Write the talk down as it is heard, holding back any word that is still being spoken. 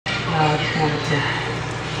I just wanted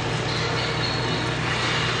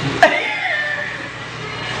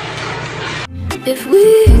to. If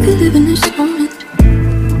we could live in this moment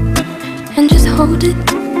and just hold it,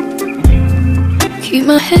 keep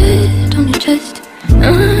my head on your chest,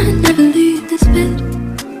 I never leave this bed.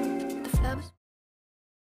 The flowers.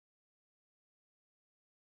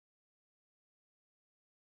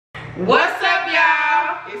 What's up,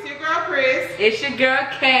 y'all? It's your girl Criss. It's your girl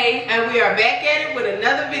Kay. And we are back at it with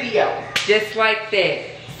another video. Just like that.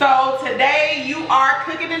 So today you are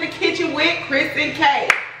cooking in the kitchen with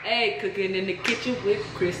Crissandkay. Hey, cooking in the kitchen with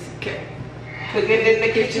Crissandkay. Cooking in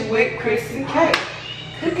the kitchen with Crissandkay.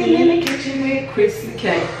 Cooking in the kitchen with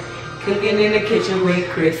Crissandkay. Cooking in the kitchen with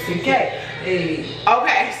Crissandkay. Hey.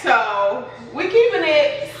 Okay, so we're keeping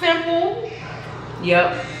it simple.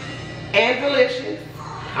 Yep. And delicious.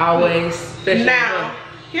 Always special. Now,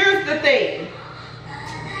 here's the thing.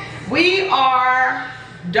 We are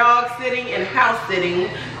dog sitting and house sitting.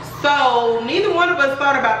 So neither one of us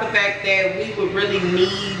thought about the fact that we would really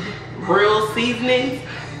need real seasonings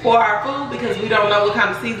for our food because we don't know what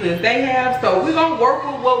kind of seasonings they have. So we're gonna work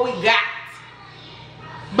with what we got.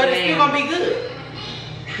 But it's still gonna be good.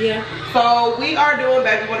 Yeah. So we are doing,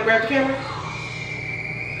 baby, you wanna grab the camera?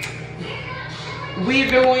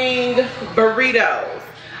 We're doing burritos.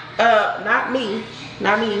 Not me,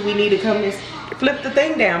 we need to come and flip the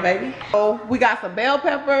thing down, baby. So we got some bell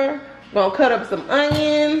pepper, gonna cut up some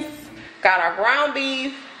onions, got our ground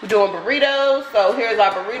beef, we're doing burritos. So here's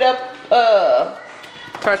our burrito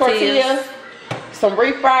tortillas, some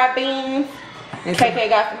refried beans, and KK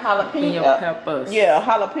got some jalapeno peppers. Yeah,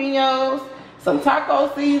 jalapenos, some taco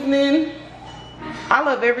seasoning. I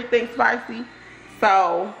love everything spicy.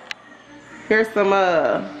 So here's some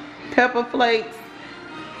pepper flakes,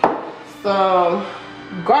 some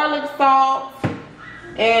garlic salt,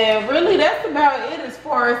 and really that's about it as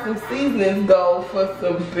far as some seasonings go for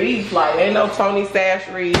some beef. Like ain't no Tony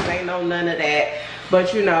Sacheries, ain't no none of that.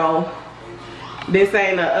 But you know, this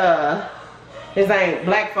ain't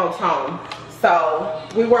black folks home. So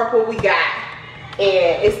we work what we got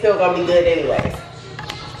and it's still gonna be good anyways.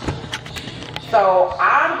 So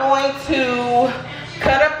I'm going to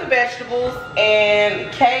cut up the vegetables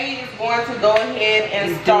and Kay is going to go ahead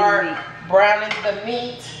and start browning the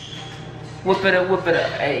meat. Whip it up,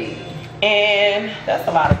 hey. And that's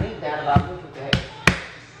a lot of meat now that I look at that.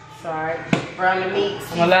 Sorry, brown the meat.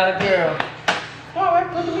 I'm a lot of girl. Oh, I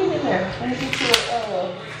put the meat in there. Let me get you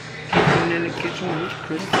Cooking in the kitchen with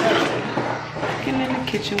Crissandkay. Cooking in the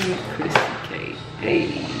kitchen with Crissandkay. Hey.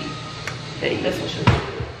 Hey. That's what you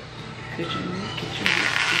Kitchen in the kitchen with Crissandkay.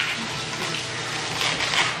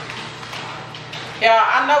 Y'all,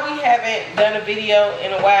 I know we haven't done a video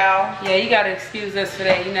in a while. Yeah, you gotta excuse us for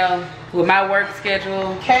that, you know, with my work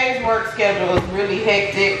schedule. Kay's work schedule is really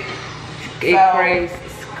hectic.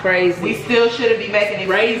 It's crazy. We still shouldn't be making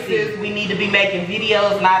excuses. We need to be making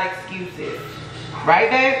videos, not excuses.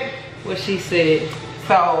 Right, babe? What she said.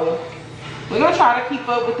 So, we're gonna try to keep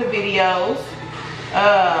up with the videos.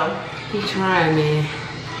 Keep trying, man.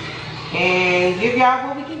 And give y'all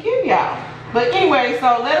what we can give y'all. But anyway,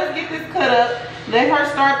 so let us get this cut up. Let her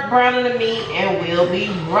start browning the meat and we'll be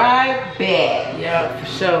right back. Yeah, for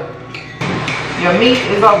sure. Your meat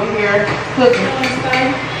is over here cooking.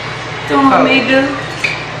 Doing what me do.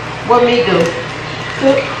 What me do?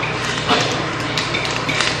 Cook.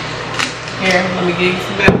 Here, let me give you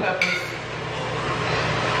some bell peppers.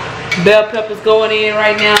 Bell peppers going in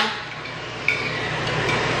right now.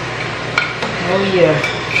 Oh yeah.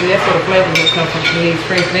 See, that's where the flavor will come from these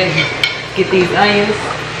fresh veggies. Get these onions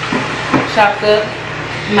chopped up.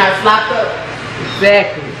 Not slopped up.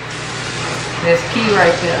 Exactly. That's key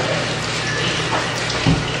right there.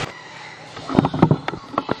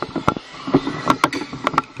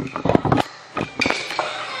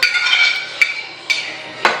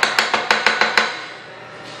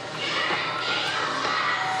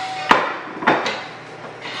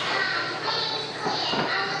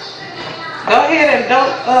 Go ahead and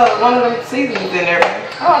dump one of them seasonings in there.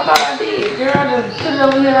 Oh, I thought I did. Girl, just put it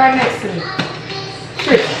over here right next to me.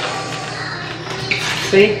 Tricky.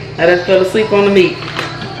 See? I just fell asleep on the meat.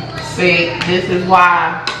 See, this is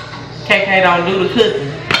why KK don't do the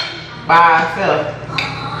cooking by herself.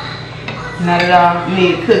 Not at all. We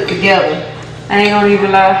need to cook together. I ain't gonna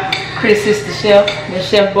even lie. Criss is the chef. The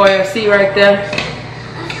chef boy I see right there.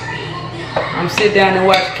 I'm sit down and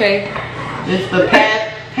watch Kay. This is the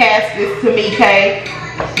pass this to me, Kay.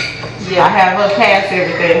 Yeah, I have her pass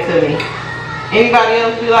everything to me. Anybody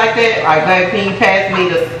else be like that? Like, baby, can you pass me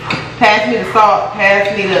the salt, pass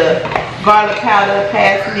me the garlic powder,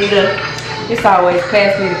 pass me the... It's always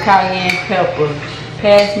pass me the cayenne pepper,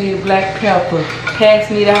 Pass me the black pepper. Pass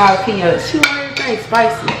me the jalapeno. She want everything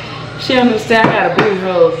spicy. She don't understand I got a booty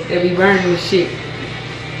hole that be burning this shit.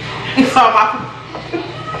 So my food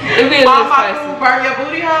burn your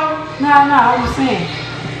booty hole? No, I was saying.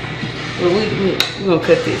 But we gonna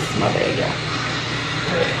cut this. My bad, y'all.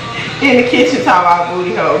 In the kitchen talking about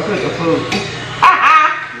booty hole cooking food.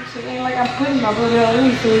 Shit ain't like I'm putting my booty hole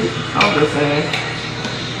in food. I'm just saying.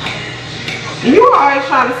 You always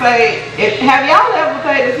trying to say, have y'all ever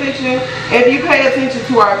paid attention? If you pay attention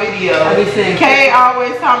to our videos, Kay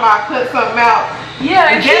always talking about cut something out.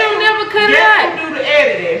 Yeah, and she don't never cut it out. Who do the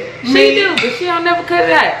editing? She do, but she don't never cut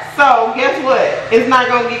it out. So guess what? It's not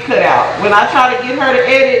gonna get cut out. When I try to get her to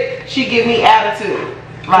edit, she give me attitude.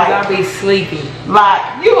 Like I be sleepy.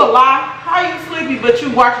 Like you a lie? How you sleepy but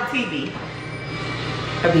you watching TV?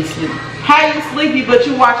 I be sleepy. How you sleepy but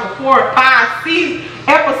you watching 4 or 5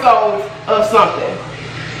 episodes of something?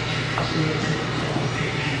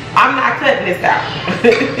 I'm not cutting this out.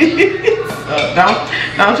 So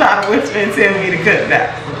don't try to whisper and tell me to cut it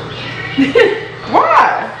out.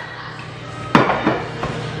 Why?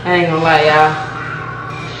 I ain't gonna lie, y'all.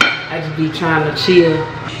 I just be trying to chill.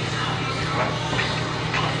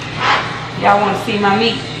 Y'all wanna see my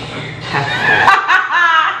meat?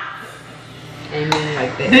 Amen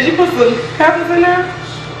like that. Did you put some peppers in there?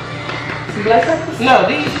 Some black peppers? No,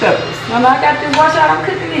 these peppers. No, I got this. Watch out, I'm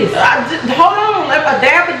cooking this. Hold on, let a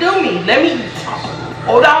dab do me. Let me,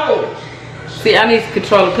 hold on. See, I need to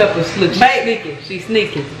control the peppers. Look, she's sneaking. She's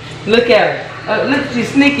sneaking. Look at her. Look, she's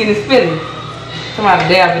sneaking and spitting. Somebody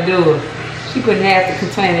dab do her. She putting half the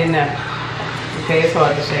container in there. Okay, it's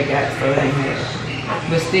hard to shake out, so it ain't half.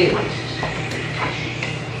 But still.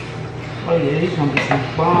 Oh yeah, these gonna be some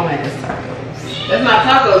bomb ass tacos. That's not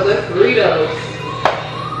tacos, that's burritos.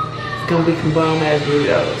 It's gonna be some bomb ass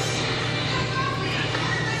burritos.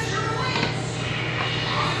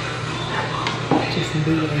 Just some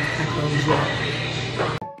big ass tacos, y'all.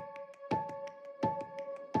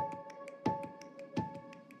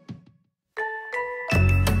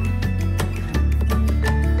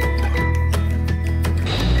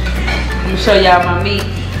 I'm gonna show y'all my meat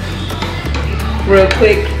real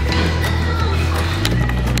quick.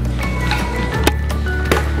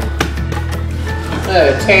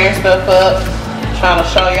 Tearing stuff up, trying to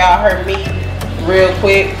show y'all her meat real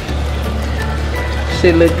quick.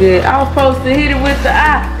 Shit look good. I was supposed to hit it with the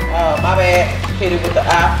eye. Oh, my bad. Hit it with the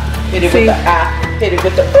eye. Hit it with the eye. Hit it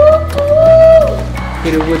with the ooh, ooh.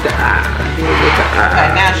 Hit it with the eye. Hit it with the eye. Okay,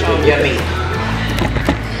 now show them your meat.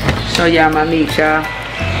 Show y'all my meat, y'all.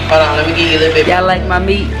 Hold on, let me give you a little bit. Y'all like my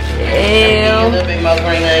meat? Let me give you a little bit more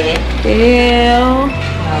green onion. Ew.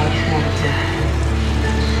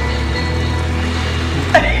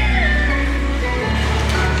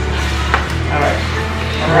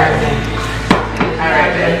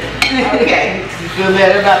 Alright then. Okay. You feel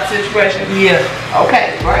better about the situation? Yeah. Okay,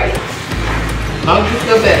 great. As long as you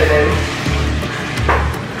feel better, baby.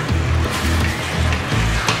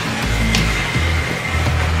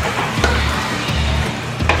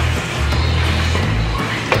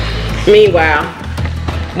 Meanwhile,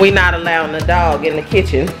 we not allowing the dog in the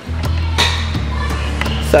kitchen.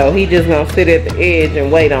 So he just gonna sit at the edge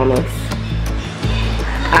and wait on us.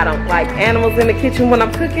 I don't like animals in the kitchen when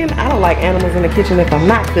I'm cooking. I don't like animals in the kitchen if I'm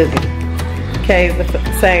not cooking. Okay, it's the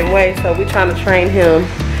same way. So we're trying to train him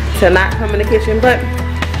to not come in the kitchen. But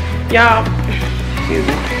y'all, excuse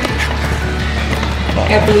me.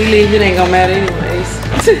 After we leave, it ain't gonna matter anyways.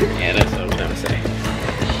 Yeah, that's what I'm trying to say.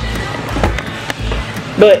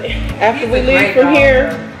 But after we leave from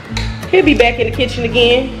here, he'll be back in the kitchen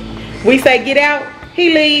again. We say get out,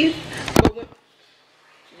 he leaves.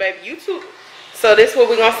 Baby, you too. So this what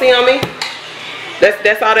we gonna see on me?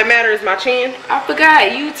 That's all that matters, my chin. I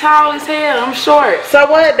forgot, you tall as hell, I'm short. So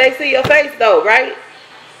what? They see your face though, right?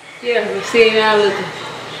 Yeah, we see now looking.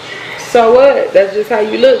 So what? That's just how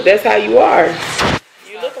you look. That's how you are.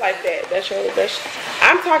 You look like that.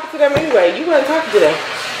 I'm talking to them anyway. You wasn't talking to them.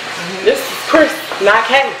 This is Criss, not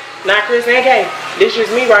Kay. Not Crissandkay. This is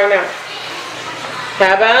me right now.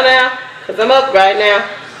 How about now? Cause I'm up right now.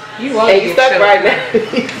 You want to get stuck choked right now.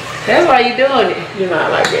 That's why you doing it. You know I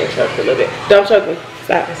like being choked a little bit. Don't choke me.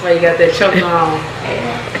 Stop. That's why you got that choke on.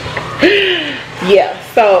 Yeah.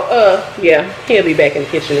 So yeah, he'll be back in the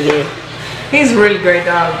kitchen again. He's a really great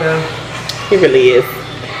dog though. He really is.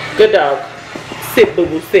 Good dog. Sit, boo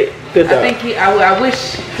boo, sit. Good dog. I think I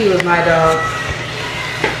wish he was my dog,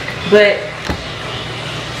 but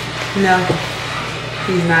no,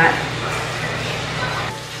 he's not.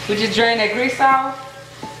 We just drain that grease off.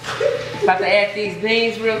 About to add these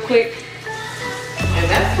beans real quick. And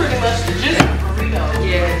that's pretty much the gist of burrito.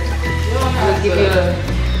 Yeah. We'll give you a,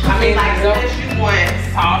 I mean, like, unless you want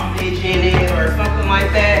sausage in it or something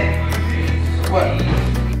like that. What?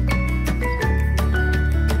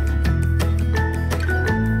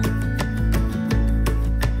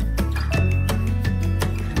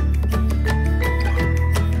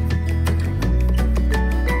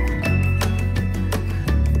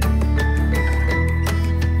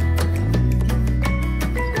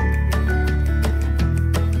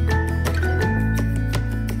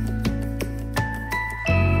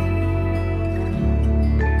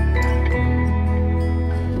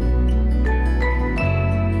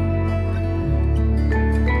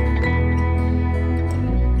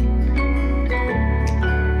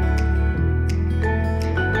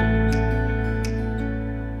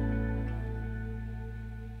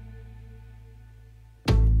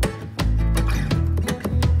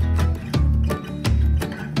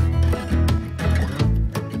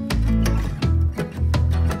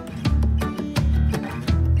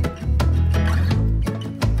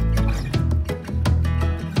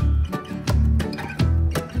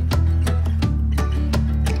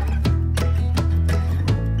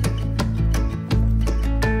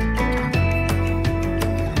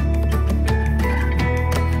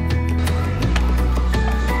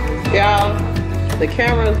 Y'all, the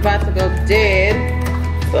camera is about to go dead.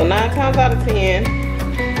 So 9 times out of 10,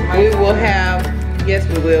 we will have, yes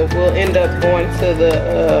we will, we'll end up going to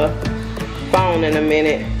the phone in a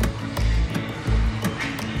minute.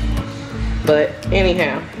 But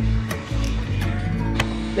anyhow,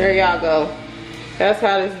 there y'all go. That's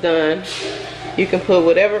how it's done. You can put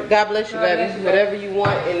whatever, God bless you baby, whatever you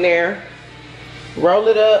want in there. Roll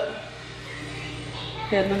it up.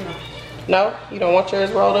 Yeah, no. No? You don't want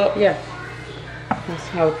yours rolled up? Yeah. That's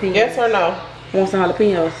jalapenos. Yes or no? Want some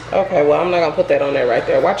jalapenos? Okay, well, I'm not gonna put that on there right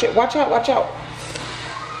there. Watch it, watch out, watch out.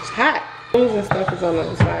 It's hot. Spoons and stuff is on the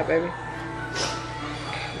other side, baby.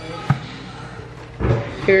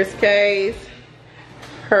 Here's Kay's.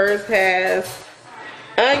 Hers has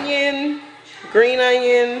onion, green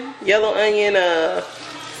onion, yellow onion,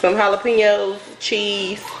 some jalapenos,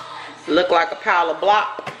 cheese. Look like a pile of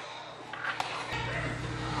block.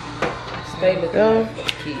 Stay looking like a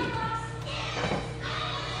kid.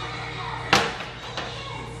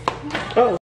 Oh.